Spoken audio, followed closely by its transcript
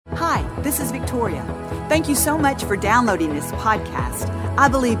this is Victoria. Thank you so much for downloading this podcast. I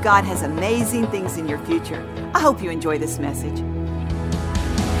believe God has amazing things in your future. I hope you enjoy this message.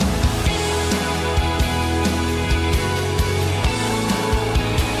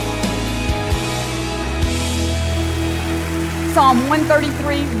 Psalm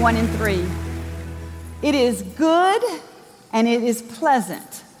 133, 1 and 3. It is good and it is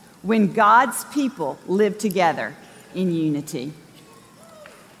pleasant when God's people live together in unity.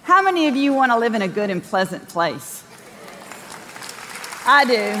 How many of you want to live in a good and pleasant place? I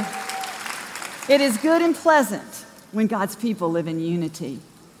do. It is good and pleasant when God's people live in unity.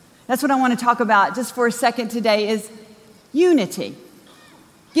 That's what I want to talk about just for a second today is unity.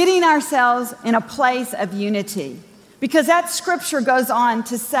 Getting ourselves in a place of unity. Because that scripture goes on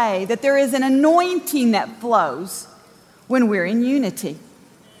to say that there is an anointing that flows when we're in unity.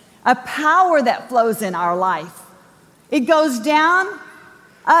 A power that flows in our life. It goes down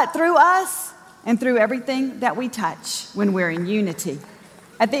through us and through everything that we touch when we're in unity.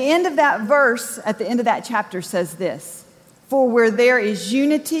 At the end of that verse, at the end of that chapter says this, "For where there is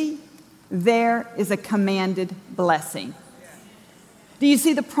unity, there is a commanded blessing." Do you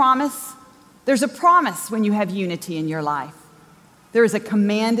see the promise? There's a promise when you have unity in your life. There is a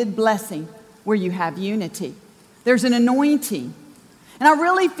commanded blessing where you have unity. There's an anointing. And I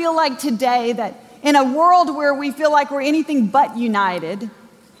really feel like today that in a world where we feel like we're anything but united,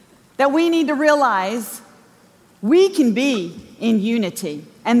 that we need to realize we can be in unity.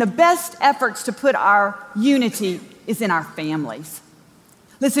 And the best efforts to put our unity is in our families.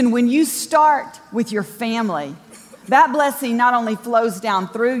 Listen, when you start with your family, that blessing not only flows down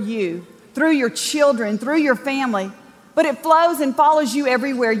through you, through your children, through your family, but it flows and follows you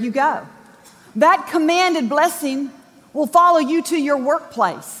everywhere you go. That commanded blessing will follow you to your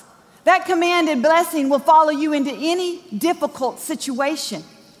workplace. That commanded blessing will follow you into any difficult situation.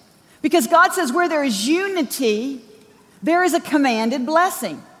 Because God says where there is unity, there is a commanded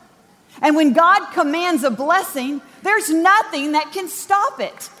blessing. And when God commands a blessing, there's nothing that can stop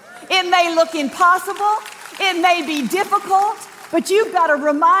it. It may look impossible, it may be difficult, but you've got to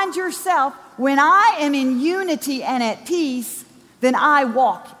remind yourself, when I am in unity and at peace, then I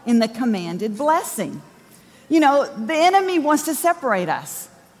walk in the commanded blessing. You know, the enemy wants to separate us.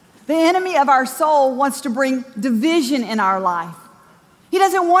 The enemy of our soul wants to bring division in our life. He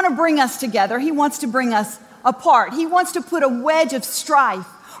doesn't want to bring us together. He wants to bring us apart. He wants to put a wedge of strife,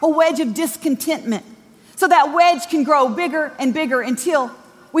 a wedge of discontentment, so that wedge can grow bigger and bigger until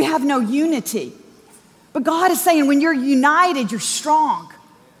we have no unity. But God is saying when you're united, you're strong.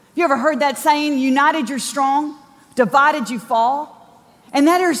 You ever heard that saying, united you're strong, divided you fall? And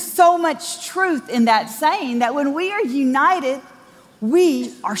there's so much truth in that saying that when we are united,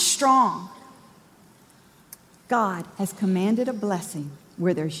 we are strong. God has commanded a blessing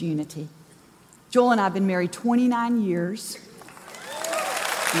where there's unity. Joel and I have been married 29 years.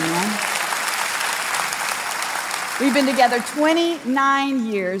 Amen. We've been together 29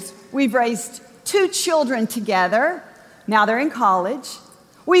 years. We've raised 2 children together. Now they're in college.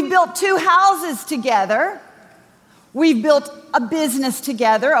 We've built 2 houses together. We've built a business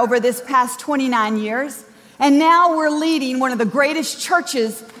together over this past 29 years. And now we're leading one of the greatest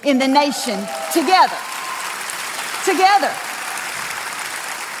churches in the nation together. Together.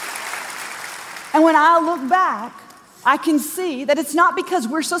 And when I look back, I can see that it's not because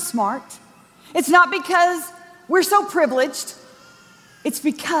we're so smart. It's not because we're so privileged. It's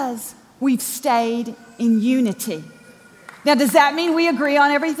because we've stayed in unity. Now, does that mean we agree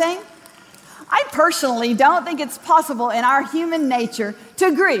on everything? I personally don't think it's possible in our human nature to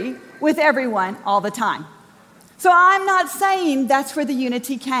agree with everyone all the time. So I'm not saying that's where the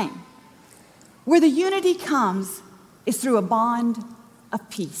unity came. Where the unity comes is through a bond of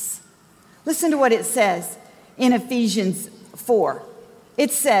peace. Listen to what it says in Ephesians 4.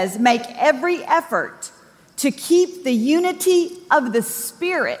 It says, "Make every effort to keep the unity of the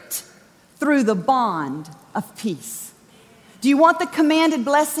Spirit through the bond of peace." Do you want the commanded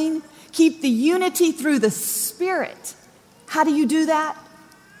blessing? Keep the unity through the Spirit. How do you do that?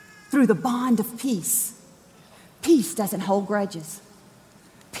 Through the bond of peace. Peace doesn't hold grudges.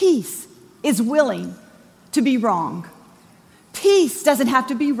 Peace is willing to be wrong. Peace doesn't have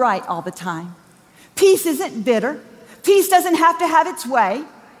to be right all the time. Peace isn't bitter. Peace doesn't have to have its way.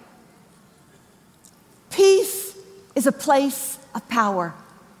 Peace is a place of power.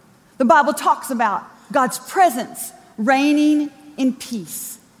 The Bible talks about God's presence reigning in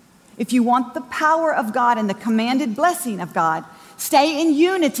peace. If you want the power of God and the commanded blessing of God, stay in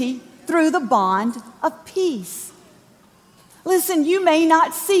unity through the bond of peace. Listen, you may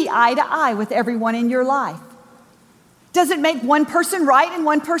not see eye to eye with everyone in your life. doesn't make one person right and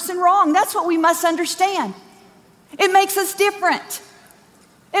one person wrong. That's what we must understand. It makes us different.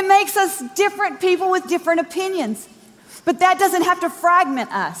 It makes us different people with different opinions. But that doesn't have to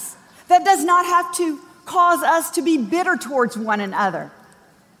fragment us. That does not have to cause us to be bitter towards one another.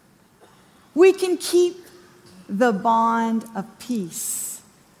 We can keep the bond of peace.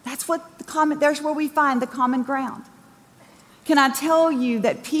 There's where we find the common ground. Can I tell you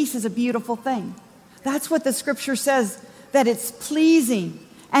that peace is a beautiful thing? That's what the scripture says, that it's pleasing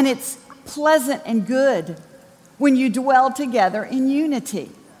and it's pleasant and good when you dwell together in unity.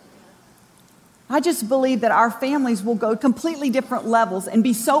 I just believe that our families will go completely different levels and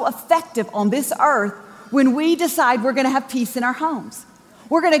be so effective on this earth when we decide we're going to have peace in our homes.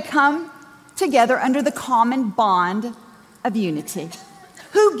 We're going to come together under the common bond of unity.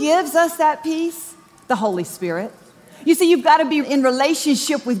 Who gives us that peace? The Holy Spirit. You see, you've got to be in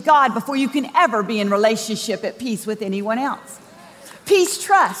relationship with God before you can ever be in relationship at peace with anyone else. Peace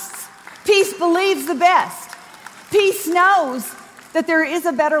trusts. Peace believes the best. Peace knows that there is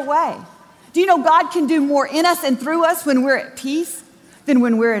a better way. Do you know God can do more in us and through us when we're at peace than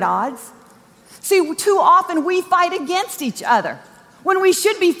when we're at odds? See, too often we fight against each other when we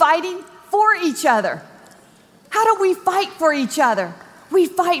should be fighting for each other. How do we fight for each other? We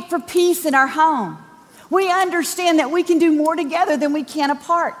fight for peace in our home. We understand that we can do more together than we can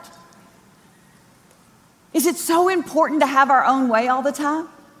apart. Is it so important to have our own way all the time?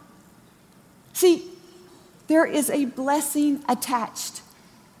 See, there is a blessing attached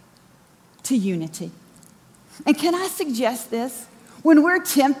to unity. And can I suggest this? When we're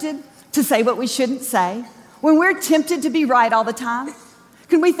tempted to say what we shouldn't say, when we're tempted to be right all the time,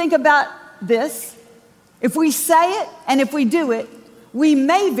 can we think about this? If we say it and if we do it, we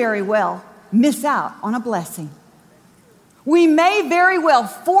may very well miss out on a blessing. We may very well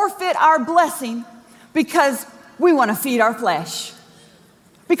forfeit our blessing because we want to feed our flesh,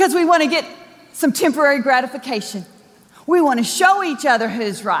 because we want to get some temporary gratification. We want to show each other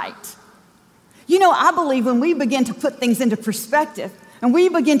who's right. You know, I believe when we begin to put things into perspective and we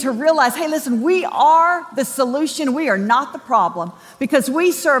begin to realize, hey, listen, we are the solution, we are not the problem, because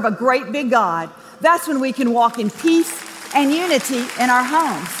we serve a great big God, that's when we can walk in peace and unity in our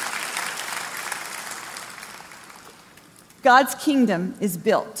homes. God's kingdom is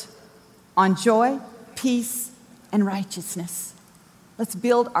built on joy, peace, and righteousness. Let's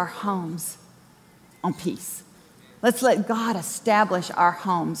build our homes on peace. Let's let God establish our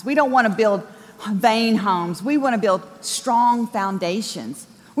homes. We don't want to build vain homes. We want to build strong foundations.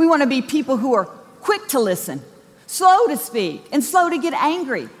 We want to be people who are quick to listen, slow to speak, and slow to get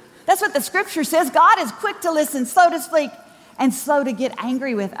angry. That's what the scripture says. God is quick to listen, slow to speak, and slow to get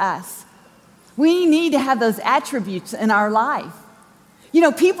angry with us. We need to have those attributes in our life. You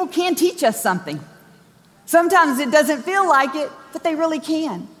know, people can teach us something. Sometimes it doesn't feel like it, but they really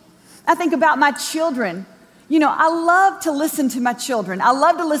can. I think about my children. You know, I love to listen to my children. I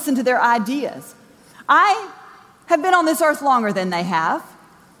love to listen to their ideas. I have been on this earth longer than they have.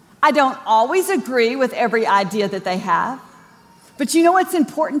 I don't always agree with every idea that they have. But you know what's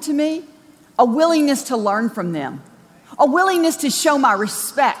important to me? A willingness to learn from them. A willingness to show my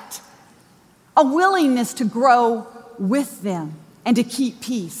respect. A willingness to grow with them and to keep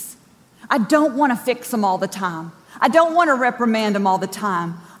peace. I don't want to fix them all the time. I don't want to reprimand them all the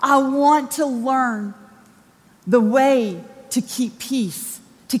time. I want to learn the way to keep peace,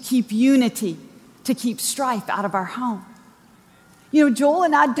 to keep unity, to keep strife out of our home. You know, Joel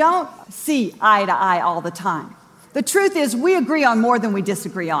and I don't see eye to eye all the time. The truth is we agree on more than we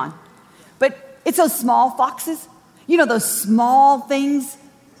disagree on. But it's those small foxes, you know, those small things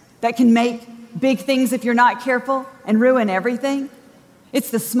that can make big things if you're not careful and ruin everything.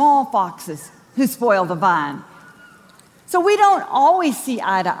 It's the small foxes who spoil the vine. So we don't always see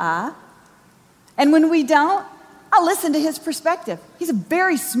eye to eye. And when we don't, I listen to his perspective. He's a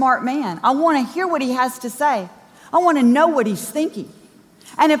very smart man. I want to hear what he has to say. I want to know what he's thinking.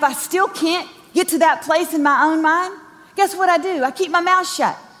 And if I still can't get to that place in my own mind, guess what I do? I keep my mouth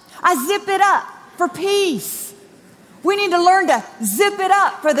shut. I zip it up for peace. We need to learn to zip it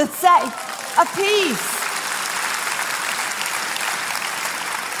up for the sake of peace.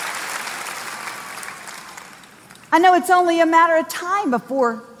 I know it's only a matter of time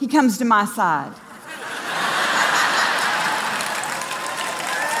before he comes to my side.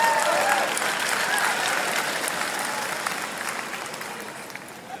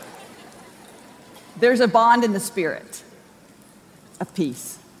 There's a bond in the spirit of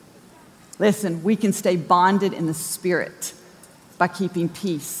peace. Listen, we can stay bonded in the spirit by keeping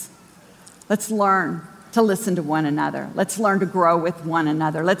peace. Let's learn to listen to one another. Let's learn to grow with one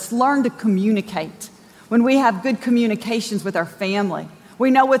another. Let's learn to communicate when we have good communications with our family.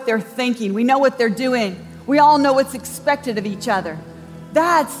 We know what they're thinking. We know what they're doing. We all know what's expected of each other.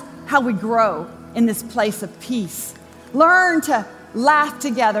 That's how we grow in this place of peace. Learn to laugh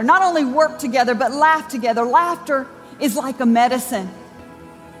together. Not only work together, but laugh together. Laughter is like a medicine.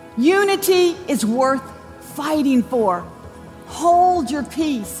 Unity is worth fighting for. Hold your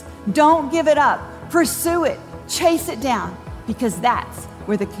peace. Don't give it up. Pursue it. Chase it down, because that's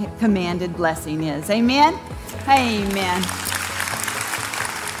where the commanded blessing is. Amen? Amen.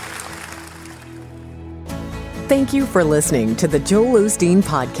 Thank you for listening to the Joel Osteen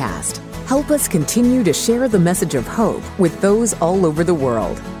Podcast. Help us continue to share the message of hope with those all over the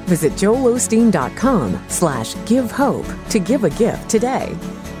world. Visit joelosteen.com/give hope to give a gift today.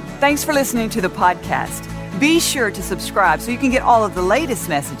 Thanks for listening to the podcast. Be sure to subscribe so you can get all of the latest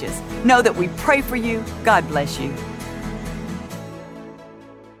messages. Know that we pray for you. God bless you.